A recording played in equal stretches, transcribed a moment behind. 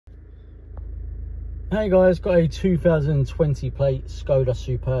Hey guys, got a 2020 plate SKODA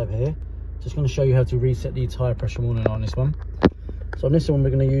SUPERB here. Just going to show you how to reset the tyre pressure warning on this one. So on this one we're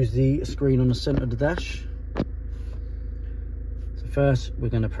going to use the screen on the centre of the dash. So first we're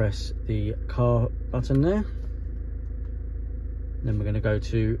going to press the car button there. Then we're going to go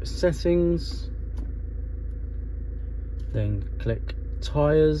to settings. Then click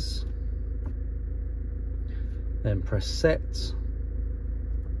tyres. Then press set.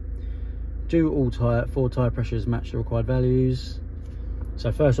 Do all four tyre pressures match the required values.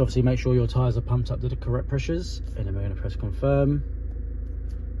 So first, obviously, make sure your tyres are pumped up to the correct pressures, and then we're going to press confirm.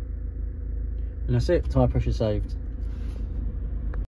 And that's it, tyre pressure saved.